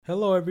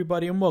Hello,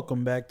 everybody, and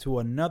welcome back to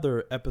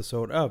another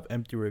episode of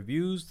Empty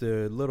Reviews,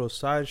 the little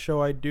side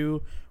show I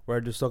do where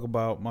I just talk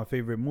about my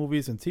favorite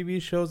movies and TV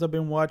shows I've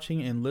been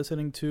watching and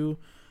listening to,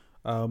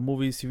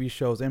 movies, TV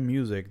shows, and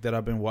music that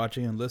I've been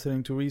watching and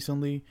listening to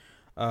recently.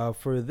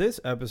 For this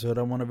episode,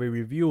 I want to be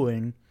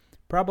reviewing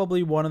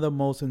probably one of the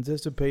most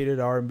anticipated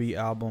R&B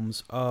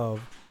albums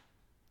of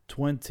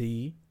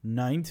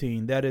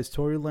 2019. That is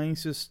Tory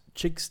Lanez's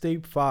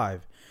Chixtape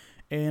 5.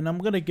 And I'm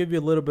gonna give you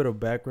a little bit of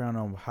background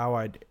on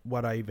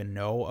what I even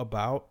know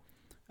about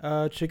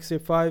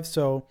Chixtape 5.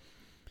 So,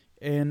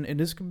 and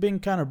this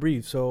being kind of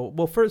brief. So,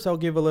 well, first I'll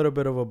give a little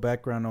bit of a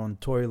background on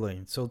Tory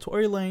Lanez. So,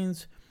 Tory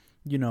Lanez,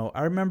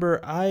 I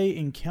remember I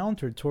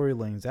encountered Tory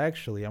Lanez.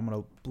 Actually, I'm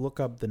gonna look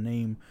up the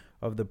name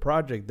of the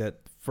project that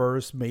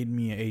first made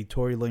me a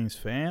Tory Lanez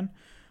fan.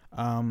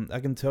 I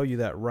can tell you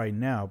that right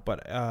now.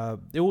 But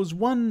it was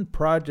one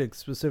project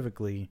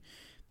specifically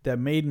that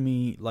made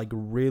me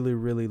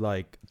really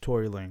like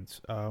Tory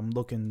Lanez.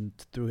 Looking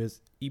through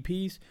his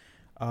EPs.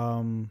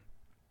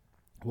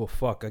 Well,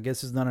 fuck. I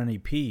guess it's not an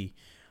EP.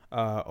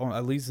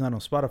 At least it's not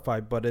on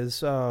Spotify. But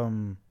it's I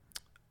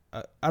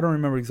don't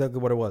remember exactly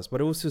what it was.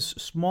 But it was this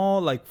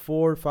small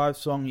 4 or 5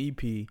 song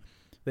EP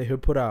that he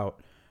put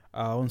out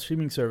on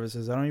streaming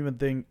services. I don't even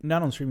think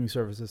not on streaming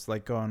services,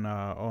 like on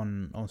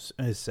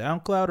his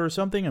SoundCloud or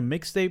something, a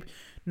mixtape.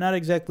 Not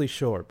exactly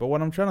sure. But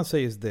what I'm trying to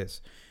say is this.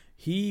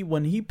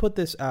 When he put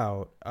this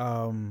out,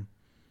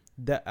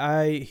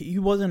 he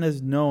wasn't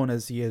as known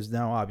as he is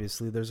now.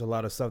 Obviously, there's a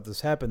lot of stuff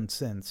that's happened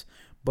since,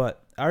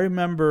 but I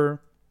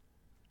remember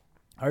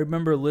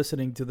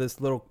listening to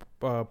this little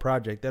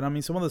project, and I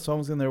mean, some of the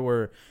songs in there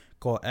were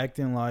called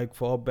 "Acting Like,"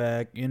 "Fall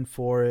Back," "In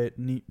For It,"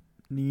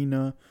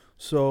 Nina.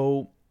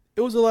 So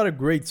it was a lot of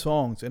great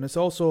songs, and it's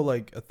also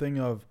like a thing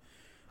of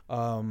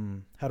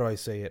how do I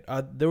say it?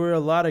 There were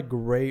a lot of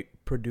great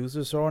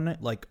producers on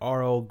it, like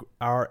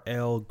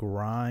RL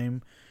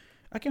Grime.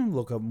 I can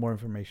look up more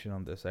information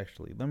on this,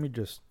 actually. Let me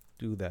just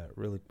do that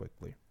really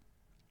quickly.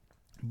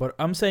 But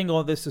I'm saying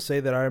all this to say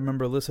that I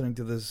remember listening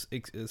to this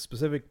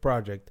specific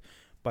project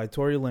by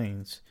Tory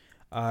Lanez,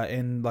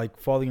 and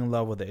falling in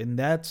love with it.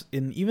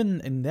 And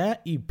even in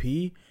that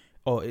EP.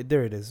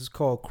 There it is. It's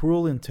called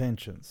Cruel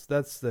Intentions.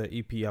 That's the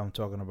EP I'm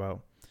talking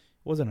about. It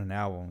wasn't an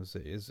album.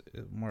 Is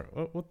more?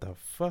 What the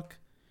fuck?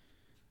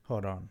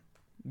 Hold on.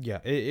 Yeah,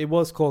 it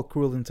was called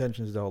Cruel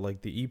Intentions though.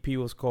 Like the EP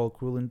was called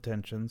Cruel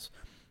Intentions.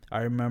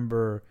 I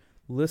remember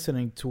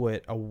listening to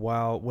it a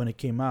while when it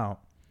came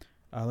out.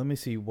 Let me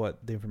see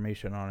what the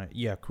information on it.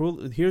 Yeah,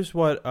 Cruel. Here's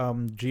what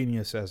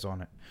Genius says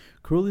on it.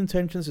 Cruel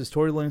Intentions is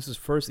Tory Lanez's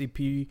first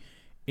EP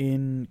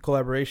in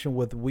collaboration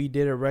with We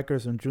Did It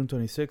Records on June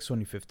 26,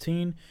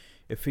 2015.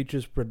 It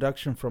features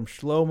production from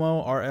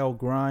Shlomo, RL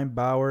Grime,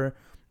 Bauer,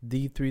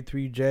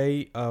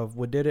 D33J of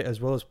We Did It,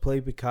 as well as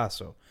Play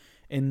Picasso.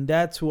 And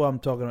that's who I'm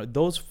talking about.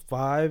 Those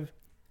 5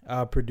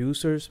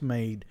 producers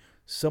made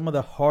some of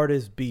the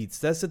hardest beats.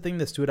 That's the thing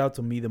that stood out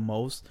to me the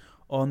most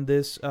on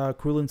this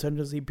Cruel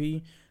Intentions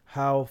EP.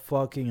 How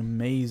fucking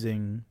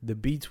amazing the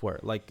beats were.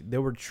 They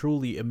were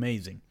truly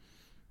amazing.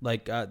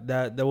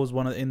 That was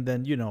one of, and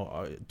then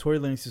Tory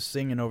Lanez just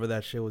singing over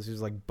that shit was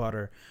just like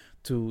butter.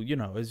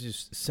 It's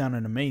just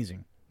sounding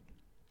amazing.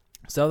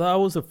 So that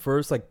was the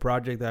first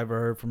project I ever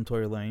heard from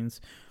Tory Lanez.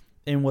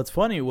 And what's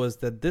funny was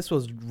that this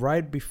was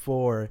right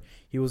before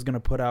he was gonna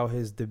put out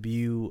his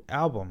debut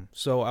album.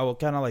 So I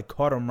kind of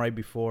caught him right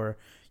before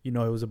it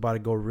was about to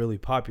go really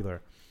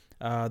popular.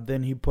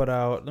 Then he put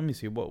out. Let me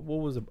see what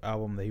was the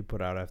album that he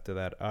put out after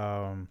that.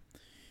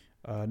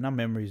 Not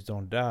Memories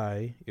Don't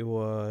Die. It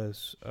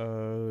was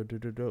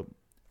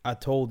I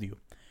Told You.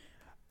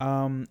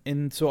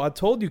 And so I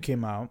Told You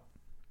came out.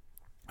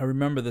 I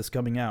remember this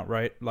coming out,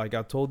 right? I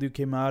Told You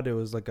came out. It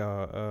was it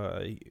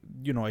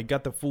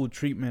got the full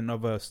treatment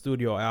of a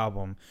studio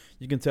album.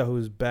 You can tell it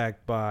was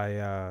backed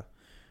by,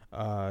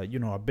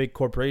 a big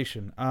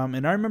corporation.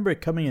 And I remember it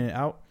coming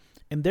out,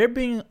 and there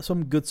being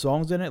some good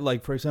songs in it.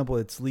 Like, for example,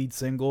 its lead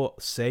single,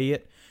 Say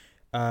It,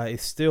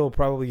 is still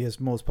probably his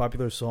most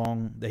popular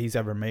song that he's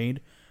ever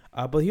made.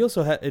 But he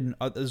also had,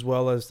 as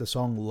well as the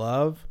song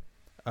Love,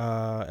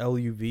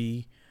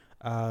 LUV,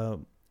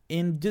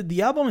 and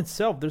the album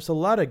itself, there's a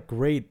lot of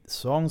great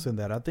songs in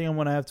that. I think I'm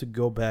going to have to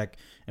go back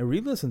and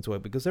re-listen to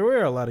it because there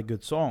were a lot of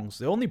good songs.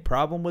 The only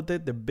problem with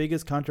it, the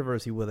biggest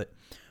controversy with it,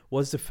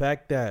 was the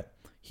fact that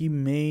he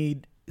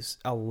made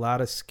a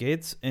lot of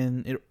skits.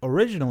 And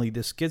originally,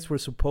 the skits were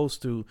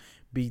supposed to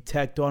be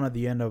tacked on at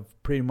the end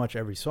of pretty much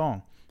every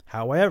song.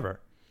 However,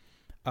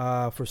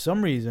 for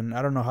some reason,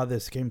 I don't know how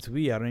this came to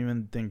be. I don't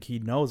even think he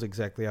knows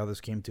exactly how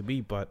this came to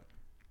be. But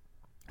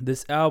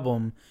this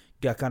album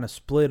got kind of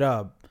split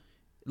up.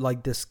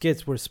 The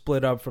skits were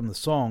split up from the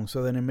song,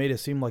 so then it made it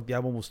seem like the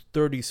album was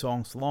 30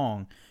 songs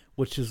long,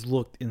 which just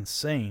looked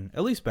insane,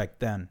 at least back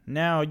then.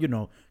 Now,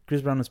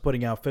 Chris Brown is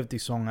putting out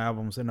 50-song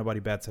albums and nobody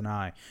bats an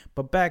eye.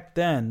 But back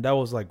then, that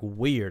was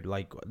weird.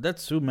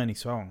 That's too many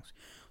songs.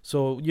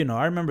 So,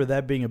 I remember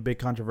that being a big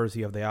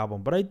controversy of the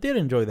album, but I did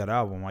enjoy that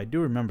album. I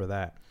do remember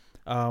that.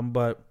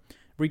 But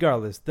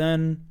regardless,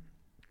 then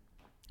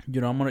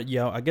I'm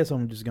gonna I guess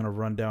I'm just gonna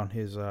run down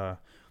his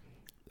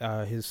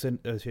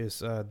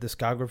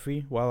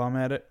discography while I'm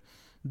at it.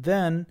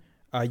 Then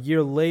a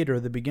year later,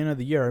 the beginning of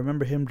the year, I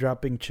remember him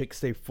dropping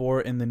Chixtape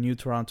 4 and the New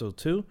Toronto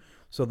 2.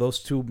 So those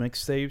two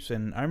mixtapes,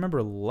 and I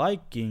remember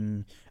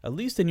liking at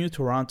least the New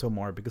Toronto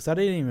more because I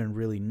didn't even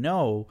really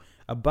know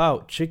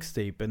about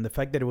Chixtape, and the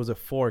fact that it was a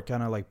 4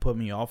 kind of like put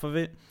me off of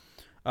it.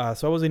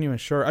 So I wasn't even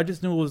sure. I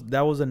just knew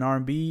that was an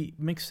R&B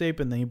mixtape,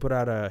 and then he put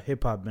out a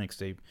hip hop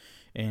mixtape.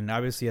 And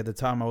obviously at the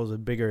time I was a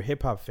bigger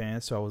hip hop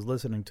fan, so I was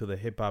listening to the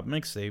hip hop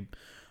mixtape.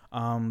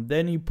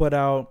 Then he put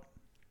out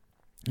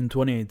in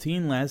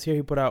 2018, last year,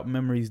 he put out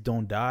Memories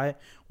Don't Die,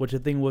 which I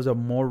think was a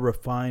more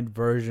refined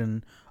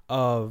version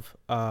of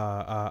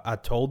I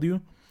Told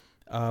You.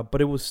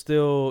 But it was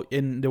still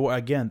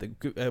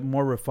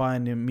more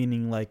refined in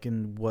meaning like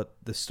in what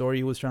the story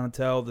he was trying to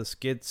tell, the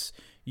skits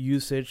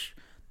usage,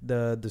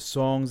 the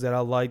songs that I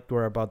liked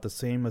were about the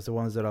same as the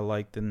ones that I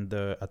liked in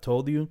the I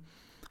Told You.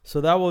 So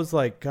that was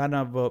like kind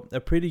of a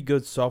pretty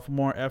good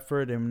sophomore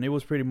effort, and it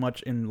was pretty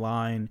much in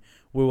line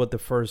with what the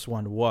first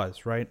one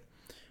was, right?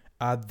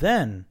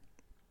 Then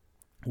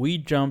we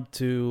jumped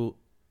to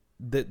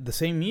the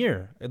same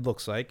year, it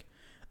looks like.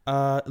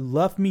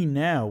 Love Me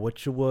Now,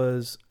 which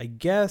was, I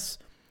guess,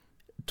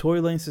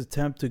 Tory Lanez's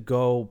attempt to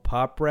go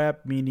pop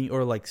rap, meaning,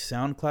 or like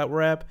SoundCloud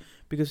rap.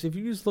 Because if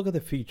you just look at the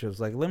features,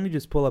 like, let me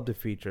just pull up the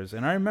features.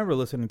 And I remember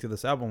listening to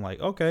this album, like,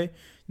 okay,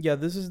 yeah,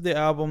 this is the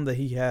album that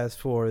he has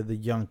for the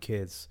young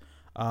kids.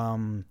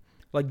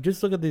 Like,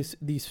 just look at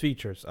these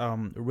features.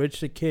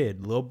 Rich the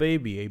Kid, Lil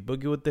Baby, A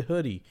Boogie with the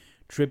Hoodie,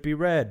 Trippie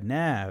Redd,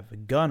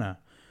 Nav, Gunna.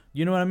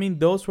 You know what I mean?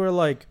 Those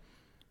were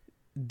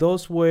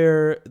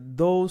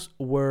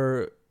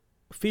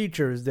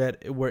features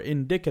that were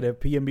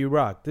indicative PNB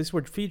Rock. These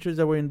were features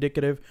that were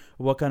indicative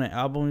of what kind of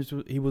albums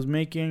he was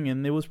making,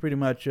 and it was pretty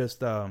much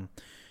just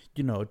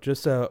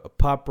just a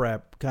pop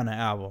rap kind of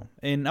album.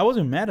 And I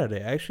wasn't mad at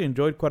it. I actually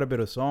enjoyed quite a bit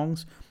of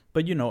songs,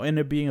 but in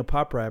it being a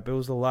pop rap, it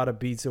was a lot of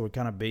beats that were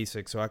kind of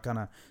basic, so I kind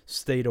of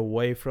stayed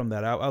away from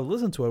that. I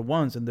listened to it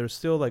once, and there's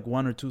still like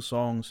one or two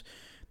songs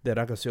that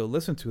I can still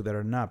listen to that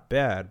are not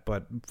bad,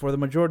 but for the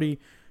majority,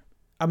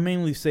 I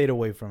mainly stayed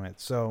away from it.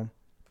 So,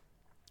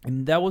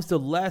 and that was the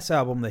last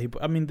album that he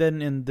put. I mean,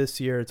 then in this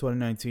year,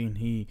 2019,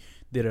 he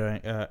did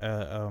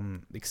a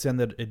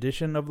extended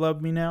edition of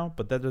Love Me Now,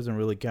 but that doesn't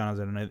really count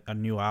as a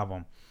new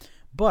album.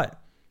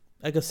 But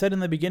like I said in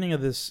the beginning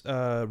of this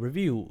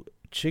review,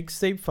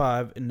 Chixtape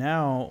 5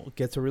 now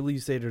gets a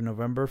release date of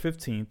November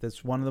 15th.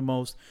 It's one of the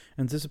most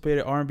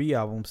anticipated R&B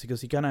albums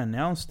because he kind of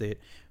announced it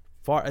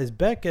as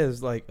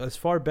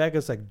far back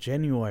as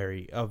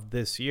January of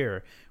this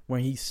year,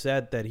 when he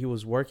said that he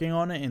was working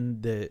on it.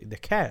 And the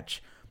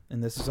catch,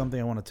 and this is something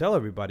I want to tell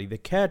everybody, the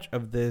catch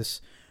of this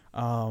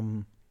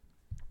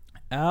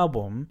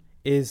album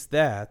is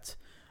that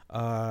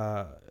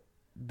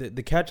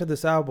the catch of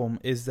this album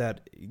is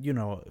that,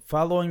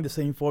 following the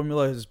same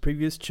formula as his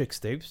previous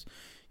Chixtapes,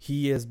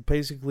 he is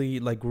basically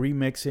like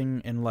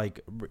remixing and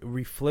like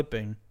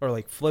reflipping or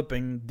like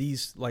flipping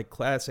these like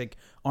classic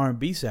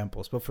R&B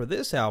samples. But for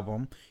this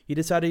album, he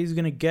decided he's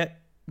going to get,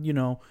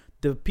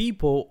 the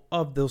people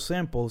of those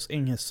samples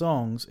in his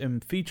songs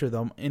and feature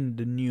them in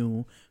the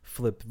new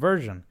flipped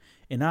version.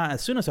 And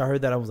as soon as I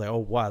heard that, I was like, oh,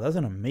 wow, that's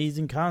an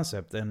amazing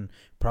concept. And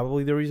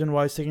probably the reason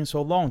why it's taking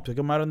so long to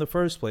come out in the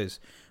first place.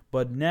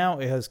 But now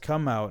it has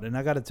come out, and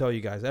I got to tell you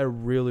guys, I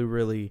really,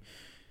 really,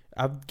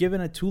 I've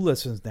given it 2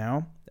 listens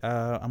now.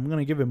 I'm going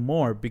to give it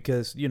more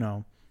because, I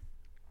want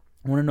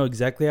to know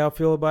exactly how I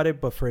feel about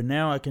it. But for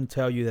now, I can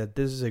tell you that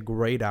this is a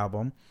great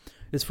album.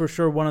 It's for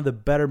sure one of the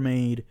better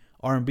made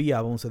R&B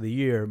albums of the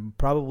year.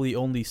 Probably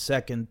only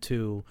second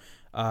to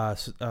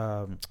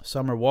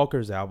Summer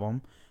Walker's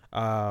album.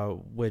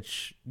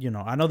 Which,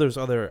 I know there's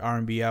other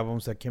R&B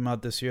albums that came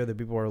out this year that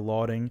people are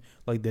lauding.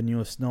 Like the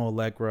newest Snow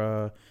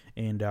Allegra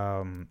and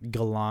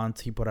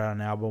Gallant. He put out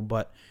an album.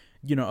 But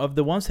of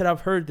the ones that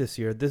I've heard this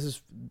year, this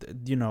is,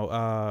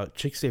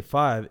 Chixtape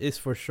 5 is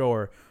for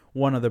sure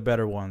one of the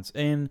better ones.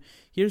 And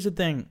here's the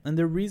thing, and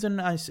the reason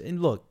I've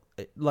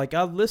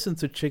listened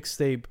to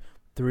Chixtape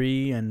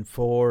 3 and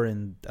 4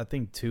 and I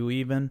think 2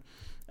 even,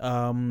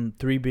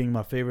 3 being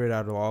my favorite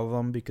out of all of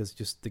them because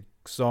just the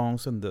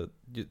songs and the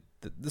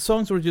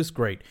songs were just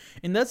great.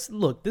 And this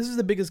is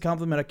the biggest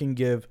compliment I can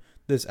give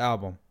this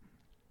album.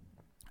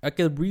 I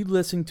could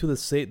re-listen to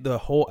the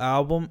whole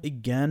album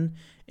again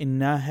and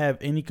not have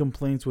any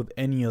complaints with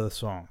any of the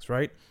songs,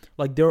 right?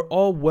 Like, they're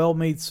all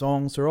well-made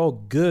songs. They're all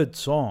good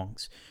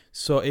songs.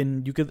 So,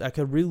 I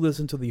could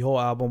re-listen to the whole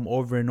album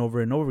over and over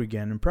and over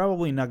again and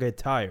probably not get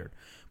tired.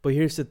 But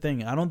here's the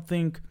thing. I don't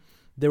think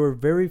there were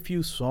very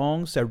few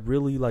songs that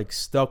really,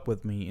 stuck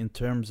with me in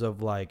terms of,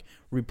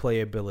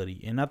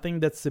 replayability. And I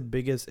think that's the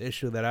biggest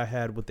issue that I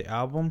had with the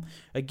album.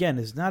 Again,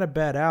 it's not a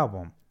bad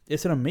album.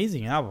 It's an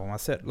amazing album.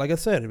 Like I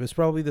said, it was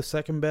probably the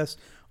second best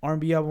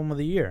R&B album of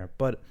the year.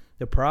 But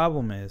the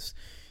problem is,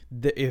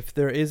 if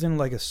there isn't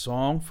a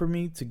song for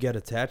me to get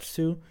attached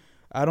to,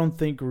 I don't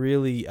think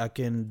really I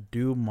can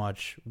do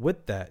much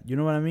with that. You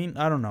know what I mean?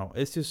 I don't know.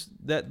 It's just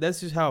that's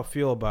just how I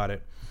feel about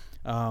it.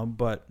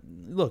 But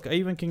look, I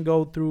even can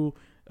go through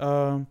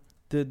the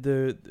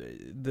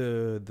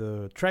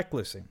track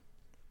listing,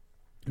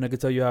 and I can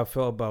tell you how I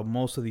felt about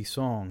most of these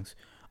songs.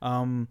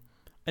 And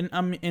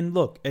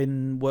look,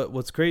 and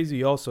what's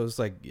crazy also is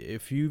like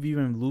if you've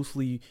even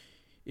loosely,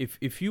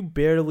 if you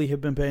barely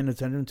have been paying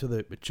attention to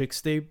the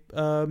Chixtape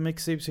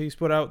mixtapes he's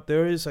put out,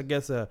 there is, I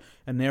guess, a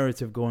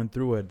narrative going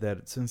through it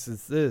that since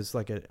this is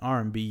like an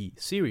R&B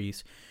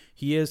series,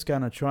 he is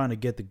kind of trying to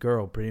get the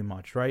girl pretty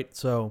much, right?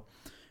 So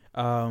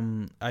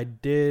I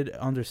did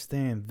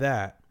understand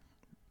that.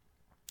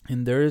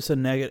 And there is a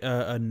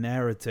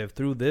narrative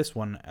through this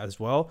one as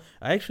well.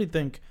 I actually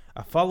think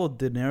I followed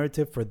the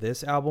narrative for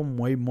this album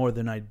way more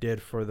than I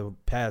did for the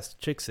past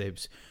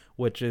Chixtapes,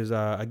 which is,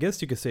 I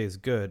guess you could say is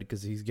good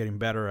because he's getting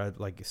better at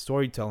like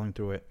storytelling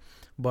through it.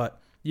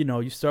 But, you know,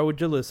 you start with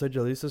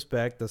Jalissa's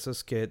back, that's a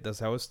skit, that's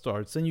how it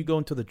starts. Then you go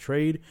into the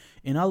trade,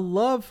 and I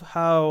love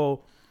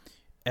how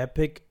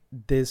epic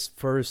this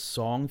first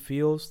song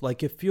feels.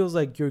 Like, it feels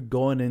like you're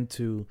going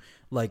into,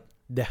 like,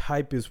 the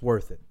hype is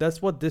worth it.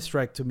 That's what this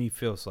track to me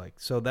feels like.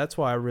 So that's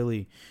why I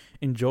really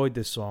enjoyed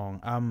this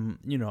song.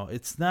 You know,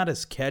 it's not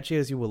as catchy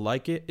as you would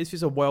like it. It's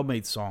just a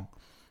well-made song,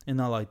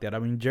 and I like that. I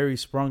mean, Jerry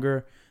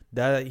Sprunger,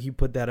 that he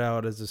put that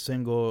out as a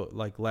single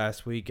like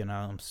last week, and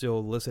I'm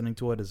still listening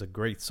to it. It's a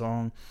great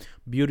song.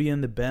 Beauty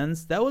and the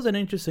Benz, that was an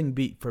interesting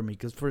beat for me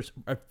because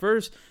at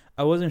first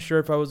I wasn't sure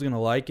if I was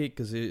gonna like it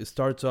because it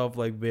starts off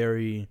like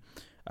very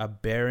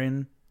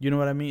barren. You know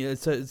what I mean?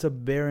 It's a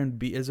barren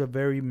beat. It's a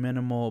very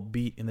minimal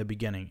beat in the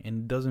beginning,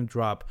 and it doesn't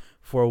drop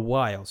for a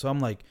while. So I'm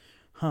like,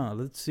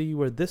 let's see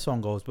where this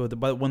song goes.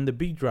 But when the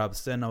beat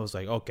drops, then I was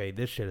like, okay,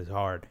 this shit is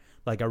hard.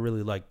 Like, I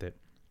really liked it.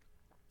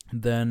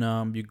 Then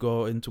you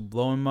go into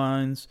Blowing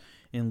Minds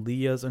in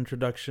Leah's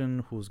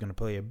introduction, who's going to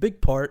play a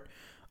big part.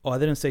 Oh, I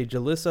didn't say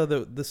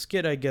Jalissa. The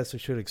skit, I guess I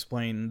should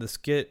explain. The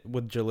skit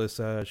with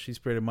Jalissa, she's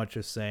pretty much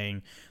just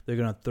saying they're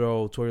going to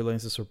throw Tory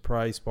Lanez a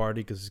surprise party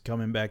because he's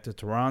coming back to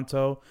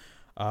Toronto.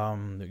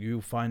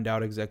 You find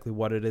out exactly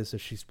what it is that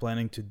she's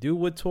planning to do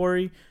with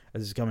Tory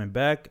as he's coming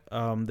back.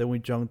 Then we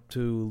jump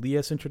to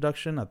Leah's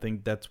introduction. I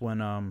think that's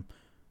when,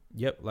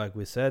 like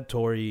we said,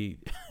 Tory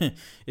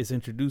is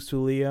introduced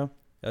to Leah.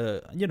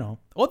 You know,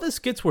 all the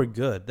skits were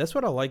good. That's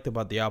what I liked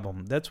about the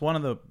album. That's one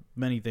of the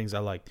many things I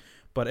liked.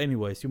 But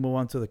anyways, you move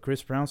on to the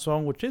Chris Brown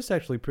song, which is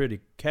actually pretty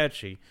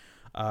catchy.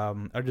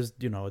 I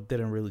just, it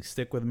didn't really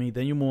stick with me.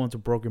 Then you move on to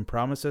Broken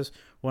Promises,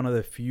 one of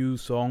the few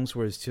songs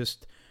where it's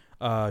just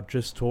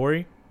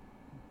Tory.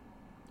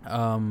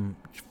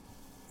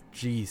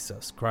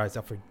 Jesus Christ,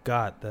 I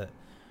forgot that.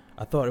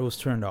 I thought it was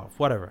turned off.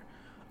 Whatever.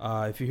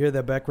 If you hear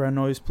that background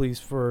noise, please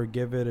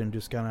forgive it and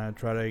just kind of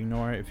try to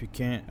ignore it. If you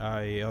can't,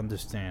 I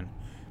understand.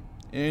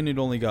 And it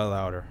only got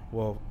louder.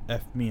 Well,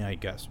 F me, I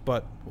guess.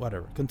 But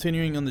whatever.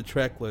 Continuing on the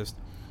track list,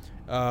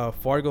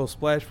 Fargo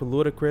Splash for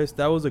Ludacris.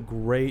 That was a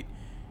great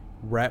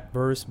rap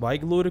verse by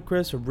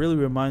Ludacris. It really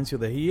reminds you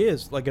that he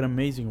is like an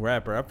amazing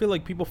rapper. I feel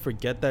like people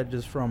forget that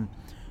just from,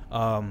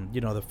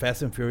 the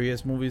Fast and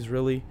Furious movies,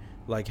 really.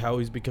 Like how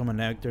he's become an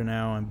actor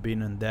now and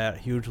being in that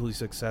hugely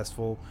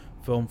successful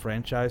film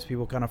franchise.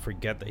 People kind of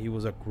forget that he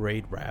was a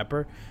great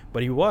rapper,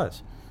 but he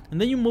was. And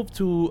then you move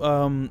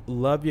to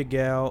Love Ya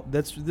Gal.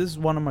 This is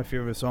one of my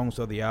favorite songs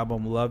of the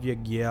album. Love Ya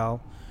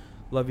Gal.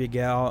 Love Ya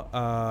Gal.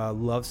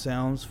 Love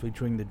Sounds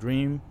featuring The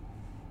Dream.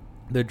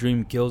 The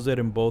Dream kills it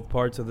in both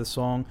parts of the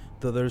song.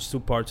 There's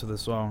two parts of the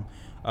song.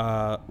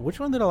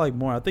 Which one did I like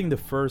more? I think the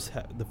first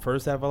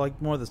half I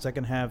liked more. The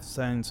second half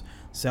sounds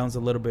a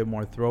little bit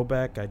more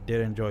throwback. I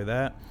did enjoy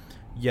that.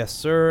 Yes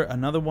Sir,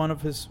 another one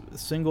of his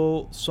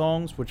single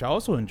songs, which I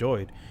also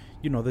enjoyed.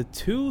 The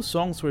two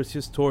songs where it's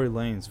just Tory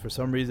Lanez, for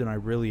some reason I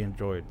really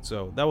enjoyed.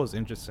 So that was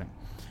interesting.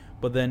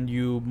 But then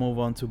you move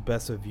on to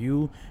Best of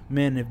You.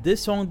 Man, if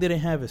this song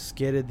didn't have a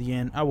skit at the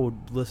end, I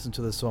would listen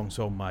to the song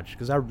so much.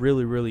 Because I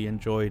really, really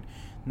enjoyed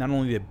not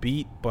only the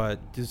beat,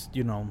 but just,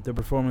 the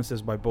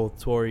performances by both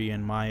Tory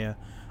and Maya.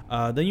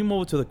 Then you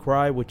move to The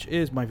Cry, which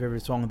is my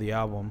favorite song of the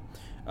album.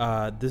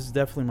 This is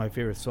definitely my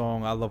favorite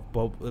song. I love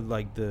both.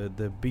 Like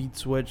the beat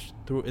switch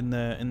through in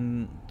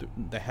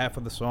the half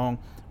of the song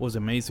was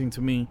amazing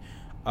to me.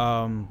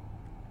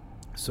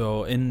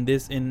 So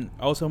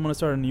also I'm gonna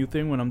start a new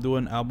thing when I'm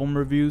doing album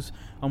reviews.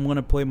 I'm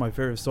gonna play my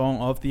favorite song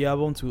off the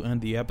album to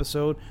end the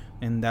episode,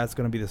 and that's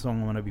gonna be the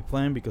song I'm gonna be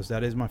playing because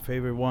that is my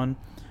favorite one.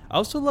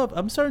 I'm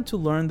starting to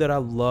learn that I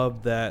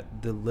love the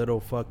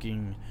little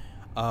fucking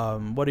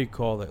what do you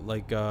call it?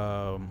 Like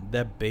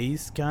that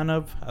bass kind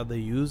of how they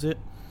use it.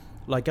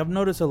 Like, I've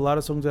noticed a lot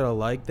of songs that I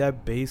like,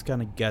 that bass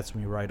kind of gets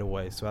me right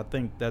away. So I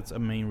think that's a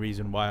main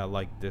reason why I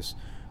like this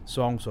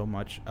song so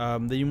much.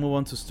 Then you move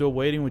on to Still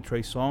Waiting with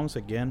Trey Songz.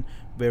 Again,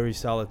 very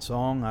solid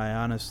song. I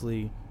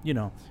honestly,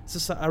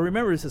 I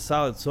remember it's a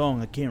solid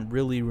song. I can't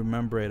really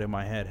remember it in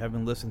my head.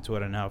 Haven't listened to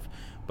it enough.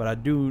 But I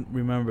do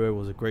remember it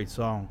was a great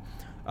song.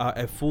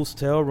 At Fool's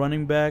Tale,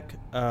 Running Back,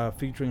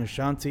 featuring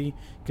Ashanti.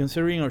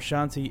 Considering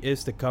Ashanti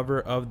is the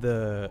cover of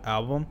the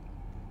album,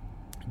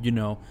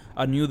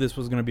 I knew this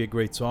was going to be a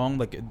great song.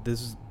 Like,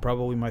 this is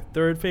probably my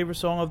third favorite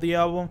song of the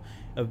album.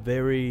 A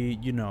very,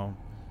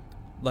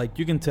 like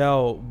you can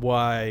tell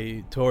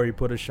why Tory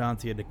put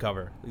Ashanti at the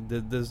cover.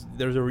 There's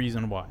a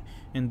reason why,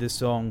 and this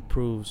song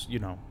proves,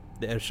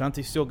 that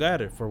Ashanti still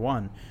got it for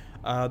one.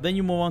 Then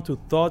you move on to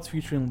Thoughts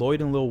featuring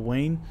Lloyd and Lil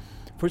Wayne.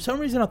 For some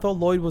reason, I thought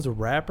Lloyd was a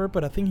rapper,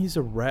 but I think he's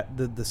a rap.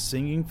 The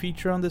singing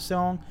feature on this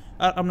song,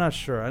 I'm not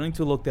sure. I need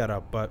to look that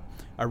up, but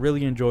I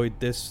really enjoyed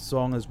this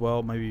song as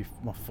well. Maybe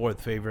my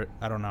fourth favorite.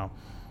 I don't know.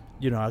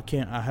 I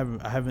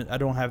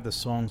don't have the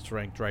songs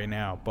ranked right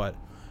now, but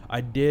I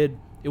did.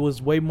 It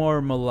was way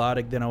more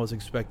melodic than I was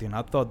expecting.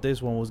 I thought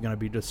this one was gonna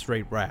be just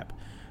straight rap,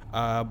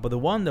 but the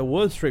one that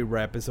was straight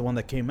rap is the one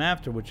that came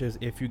after, which is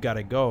If You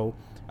Gotta Go.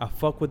 I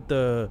fuck with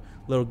the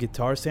little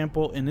guitar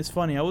sample, and it's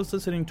funny. I was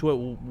listening to it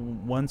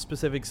one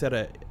specific set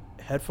of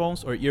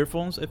headphones or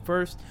earphones at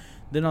first.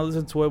 Then I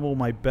listened to it with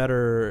my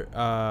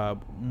better,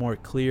 more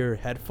clear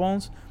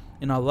headphones,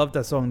 and I love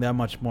that song that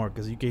much more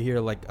because you can hear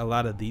like a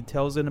lot of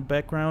details in the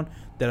background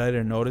that I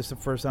didn't notice the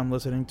first time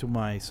listening to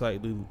my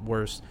slightly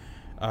worse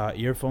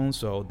earphones.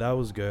 So that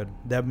was good.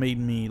 That made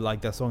me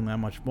like that song that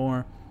much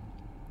more.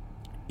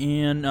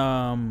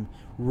 And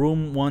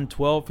Room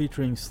 112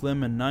 featuring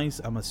Slim and Nice.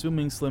 I'm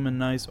assuming Slim and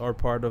Nice are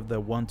part of the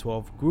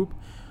 112 group.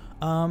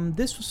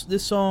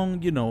 This song,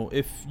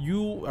 if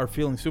you are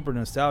feeling super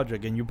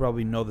nostalgic and you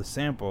probably know the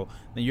sample,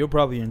 then you'll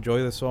probably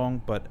enjoy the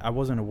song. But I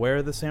wasn't aware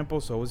of the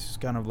sample, so it was just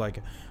kind of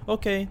like,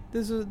 okay,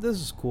 this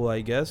is cool,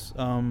 I guess.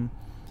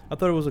 I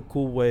thought it was a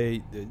cool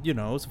way, it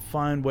was a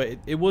fine way.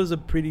 It was a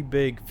pretty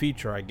big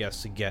feature, I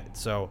guess, to get.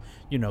 So,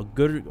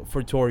 good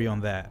for Tory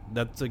on that.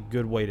 That's a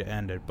good way to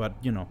end it. But,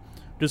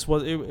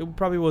 it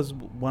probably was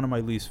one of my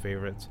least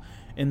favorites.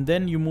 And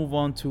then you move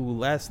on to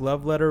Last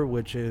Love Letter,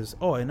 which is,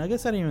 and I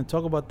guess I didn't even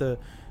talk about I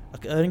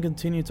didn't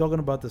continue talking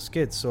about the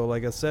skits. So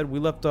like I said, we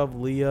left off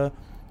Leah.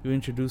 We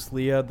introduced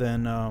Leah.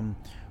 Then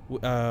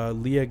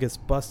Leah gets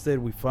busted.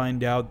 We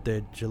find out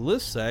that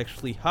Jalissa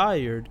actually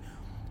hired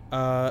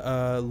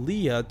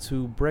Leah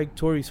to break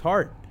Tory's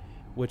heart,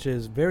 which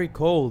is very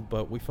cold,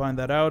 but we find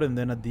that out. And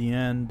then at the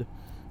end,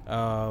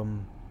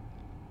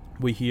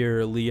 we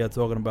hear Leah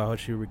talking about how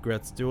she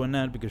regrets doing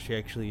that because she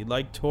actually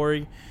liked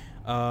Tory.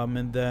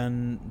 And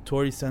then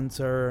Tory sends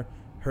her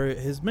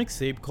his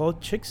mixtape called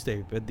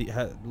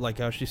Chixtape like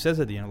how she says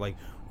at the end, like,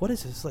 what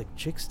is this, like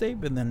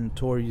Chixtape? And then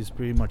Tory is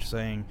pretty much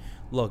saying,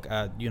 look,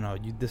 you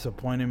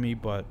disappointed me,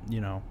 but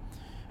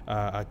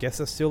I guess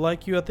I still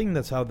like you. I think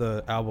that's how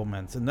the album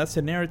ends, and that's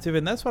the narrative,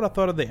 and that's what I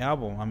thought of the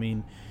album. I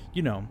mean,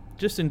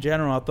 just in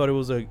general, I thought it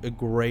was a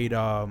great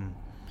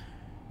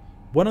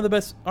one of the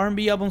best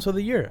R&B albums of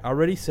the year. I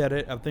already said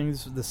it. I think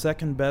it's the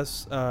second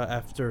best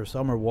after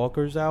Summer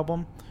Walker's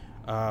album.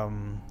 I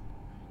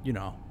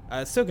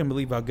still can't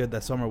believe how good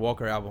that Summer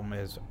Walker album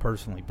is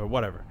personally, but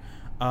whatever.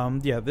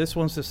 This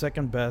one's the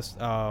second best.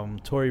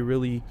 Tory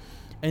really,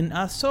 and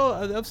I've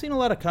seen a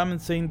lot of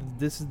comments saying that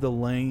this is the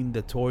lane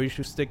that Tory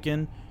should stick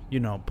in,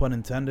 pun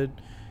intended.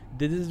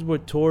 This is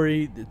what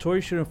Tory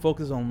shouldn't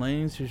focus on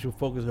lanes. He should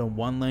focus on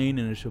one lane,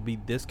 and it should be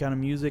this kind of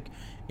music.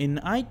 And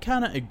I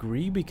kind of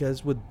agree,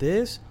 because with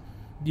this,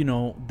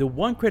 the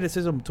one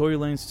criticism Tory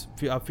Lanez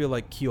I feel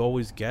like he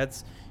always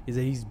gets is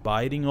that he's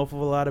biting off of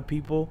a lot of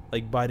people,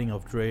 like biting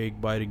off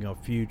Drake, biting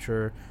off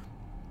Future,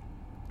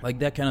 like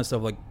that kind of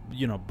stuff, like,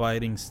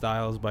 biting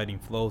styles, biting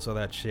flows, all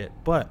that shit.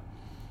 But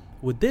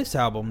with this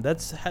album,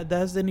 that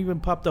hasn't even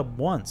popped up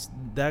once.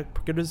 That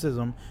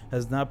criticism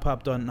has not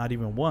popped on, not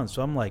even once.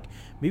 So I'm like,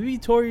 maybe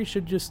Tory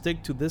should just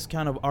stick to this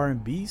kind of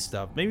R&B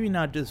stuff. Maybe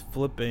not just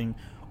flipping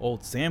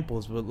old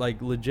samples, but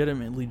like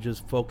legitimately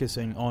just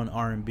focusing on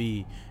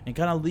R&B and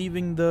kind of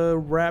leaving the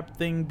rap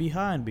thing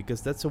behind,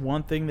 because that's the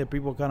one thing that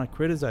people kind of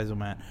criticize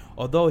him at.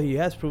 Although he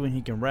has proven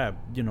he can rap,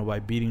 by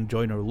beating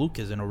Joyner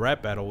Lucas in a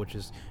rap battle, which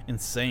is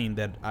insane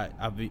that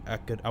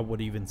I would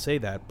even say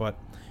that, but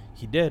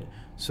he did.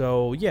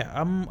 So yeah,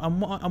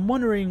 I'm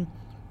wondering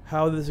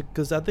how this,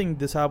 because I think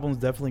this album is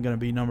definitely going to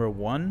be number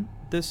one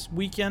this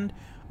weekend,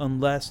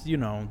 unless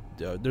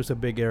there's a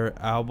bigger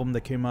album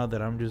that came out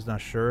that I'm just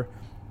not sure.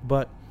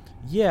 But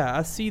yeah,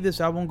 I see this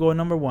album going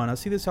number one. I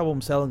see this album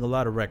selling a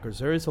lot of records.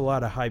 There is a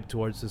lot of hype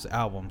towards this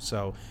album,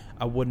 so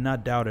I would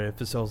not doubt it if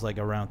it sells like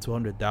around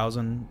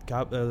 200,000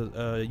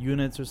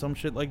 units or some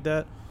shit like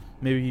that,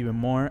 maybe even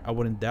more. I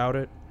wouldn't doubt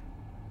it.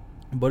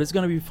 But it's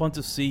gonna be fun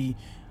to see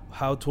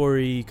how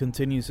Tory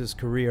continues his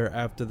career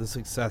after the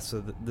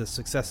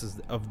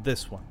successes of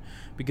this one,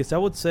 because I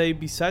would say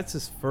besides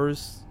his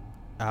first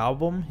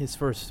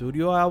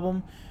studio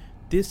album,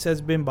 this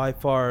has been by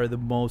far the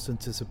most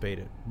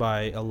anticipated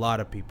by a lot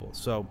of people.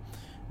 So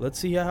let's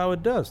see how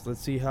it does.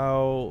 Let's see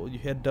how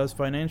it does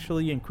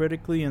financially and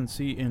critically,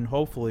 and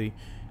hopefully,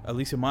 at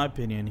least in my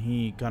opinion,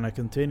 he kind of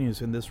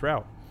continues in this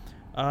route.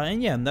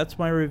 And that's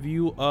my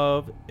review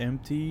of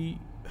Empty.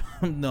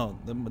 No,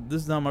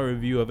 this is not my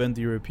review of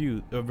Empty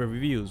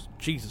Reviews.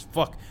 Jesus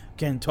fuck,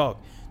 can't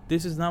talk.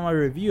 This is not my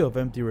review of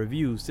Empty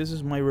Reviews. This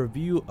is my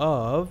review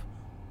of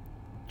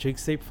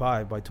Chixtape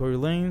 5 by Tory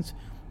Lanez.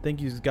 Thank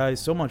you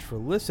guys so much for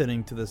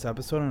listening to this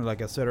episode. And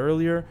like I said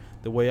earlier,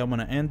 the way I'm going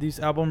to end these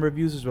album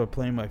reviews is by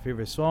playing my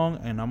favorite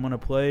song. And I'm going to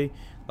play,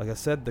 like I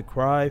said, The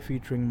Cry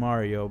featuring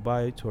Mario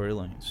by Tory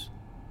Lanez.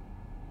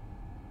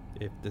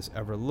 if this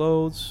ever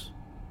loads.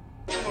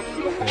 There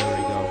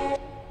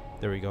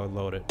we go,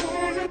 loaded.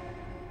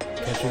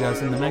 Catch you guys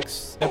in the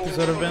next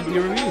episode of Bentley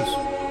Reviews.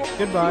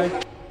 Goodbye.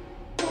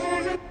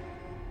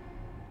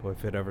 Or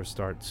if it ever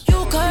starts.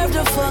 You curved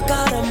the fuck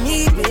out of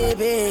me,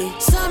 baby.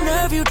 Some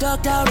nerve you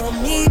ducked out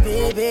on me,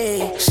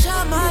 baby.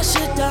 Shot my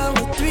shit down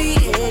with 3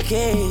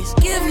 AKs.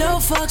 Give no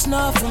fucks,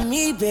 not for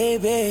me,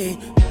 baby.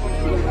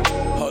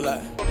 Hold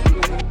up.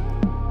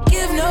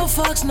 Give no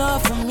fucks,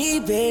 not for me,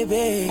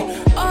 baby.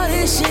 All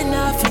this shit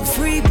not for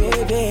free,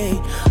 baby.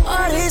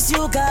 All this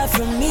you got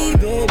from me,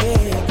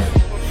 baby.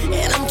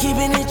 And I'm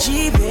keeping it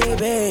G,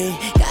 baby.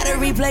 Gotta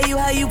replay you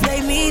how you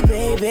play me,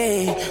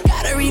 baby.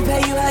 Gotta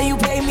repay you how you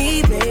pay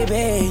me,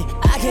 baby.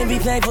 I can't be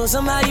thankful,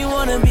 somehow you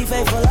wanna be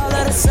faithful. All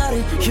of a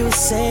sudden, you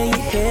say you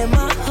hit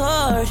my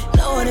heart.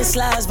 Knowing it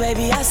slides,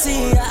 baby, I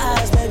see your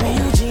eyes, baby.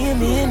 You G and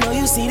me and know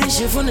you see this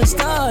shit from the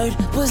start.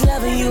 Was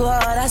loving you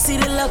hard, I see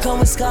the love come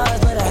with scars.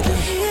 But I can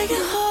hear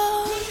your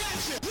heart,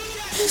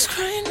 it's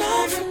crying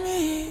out for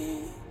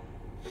me.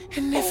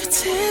 And if it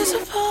tears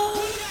apart,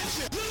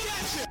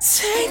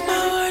 take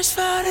my words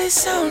for how they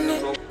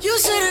sounded. You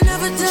should've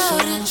never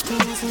doubted.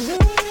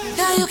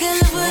 Now you can't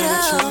live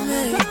without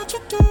me.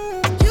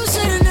 You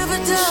should've never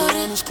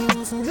doubted.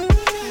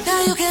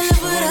 Now you can't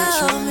live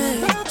without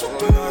me.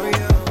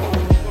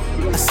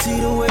 I see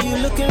the way you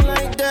looking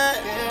like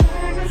that.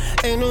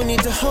 Ain't no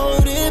need to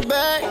hold it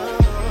back.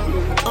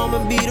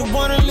 I'ma be the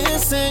one to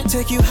listen.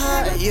 Take you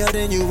higher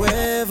than you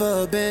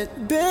ever been.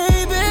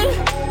 Baby,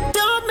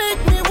 don't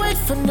make me wait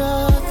for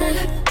nothing.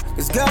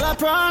 Cause girl, I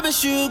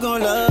promise you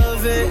gon'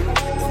 love it.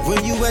 And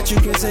when you wet, you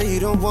can say you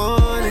don't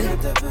want it.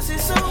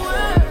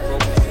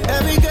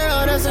 Every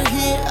girl that's in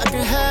here, I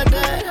can have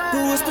that.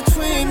 But what's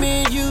between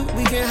me and you,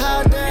 we can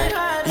hide that.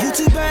 You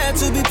too bad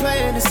to be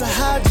playing, it's a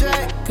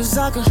hijack. Cause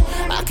I can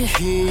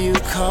hear you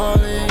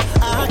calling.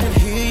 I can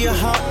hear your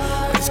heart,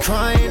 it's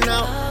crying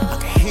out. I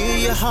can hear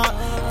your heart,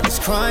 it's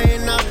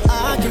crying out.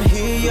 I can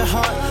hear your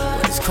heart,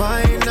 it's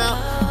crying out.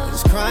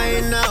 It's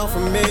crying out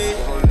for me,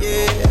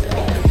 yeah.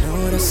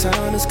 The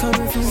sound is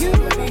coming from you.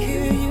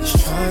 It's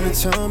trying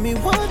to tell me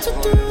what to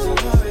do. I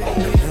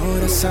know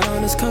the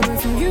sound is coming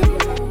from you.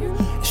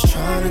 It's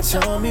trying to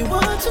tell me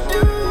what to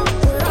do.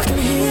 But I can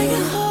hear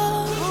your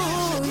heart.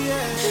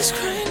 It's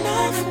crying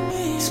out for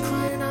me.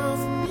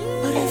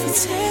 But if it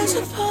tears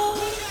apart,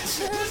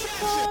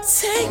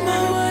 take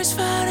my words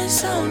for how they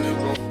sounded.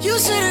 You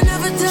should've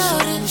never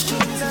doubted.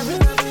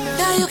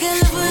 Now you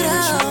can't live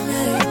without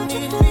me.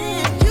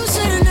 You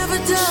should've never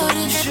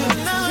doubted.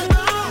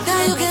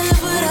 Now you can't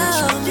live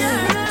without me.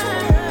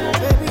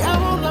 Baby, I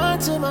won't lie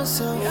to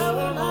myself.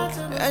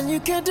 And you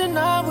can't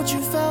deny what you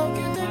felt.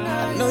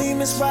 I know you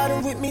miss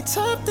riding with me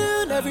top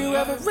down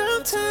everywhere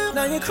around town.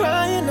 Now you're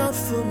crying out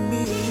for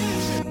me.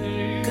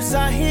 Cause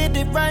I hit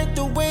it right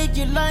the way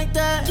you like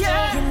that.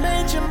 Yeah. You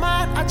made your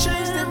mind, I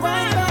changed it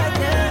right back.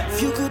 Yeah.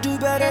 If you could do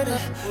better, then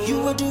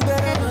you would do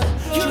better.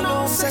 You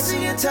know I'm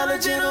sexy,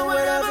 intelligent, or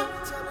whatever.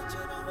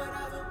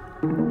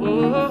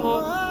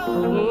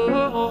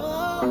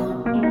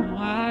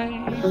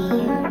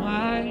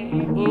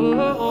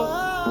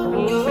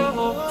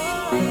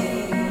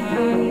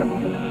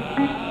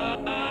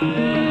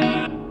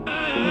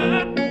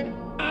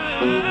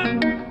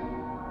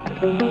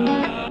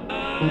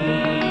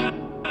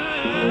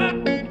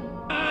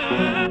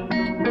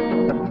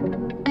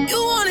 You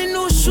wanted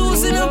new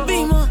shoes and a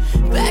Beamer.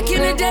 Back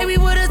in the day, we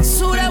were the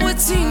two that would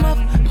team up.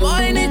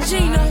 Martin and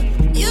Gina.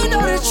 You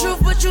know the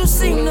truth, but you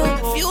seen them.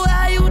 If you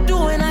how you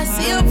doing, I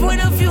see a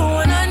point of view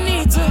when I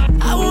need to.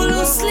 I won't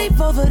lose sleep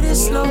over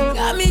this slow.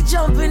 Got me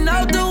jumping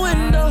out the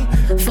window.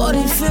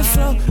 45th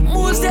floor.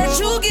 Moves that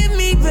you give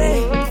me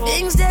back.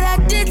 Things that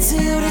I did to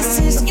you, this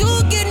is you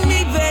getting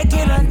me back.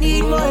 And I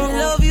need more to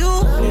love you.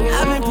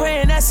 I've been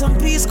praying that some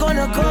peace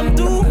gonna come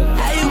through.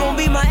 How you gonna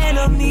be my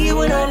enemy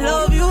when I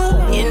love you?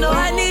 You know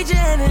I need your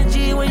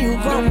energy when you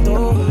come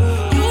through.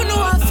 You know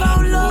I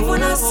found love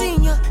when I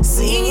seen you.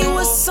 Seeing you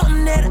was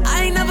something that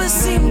I ain't never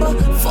seen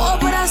before,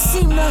 but I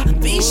seen her.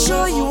 Be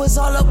sure you was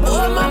all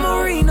aboard my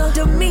marina.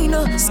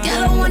 Demeanor,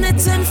 scale of 1 to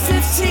 10,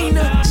 15.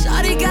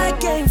 Shawty got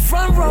game,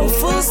 front row,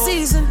 full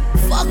season.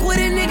 Fuck with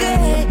a nigga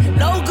head,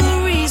 no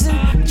good reason.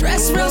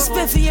 Dress real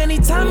spiffy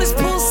anytime it's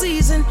pool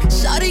season.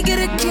 Shawty get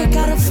a kick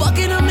out of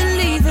fucking him and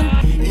leaving.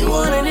 You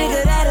want a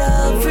nigga that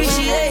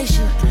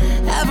appreciation.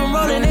 Have him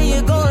rolling and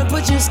you go and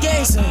put your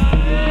skates on.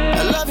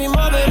 I love you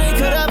more than they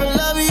could ever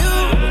love you.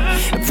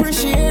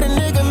 Appreciate a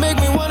nigga, make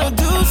me wanna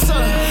do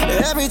something.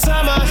 Every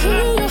time I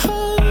hear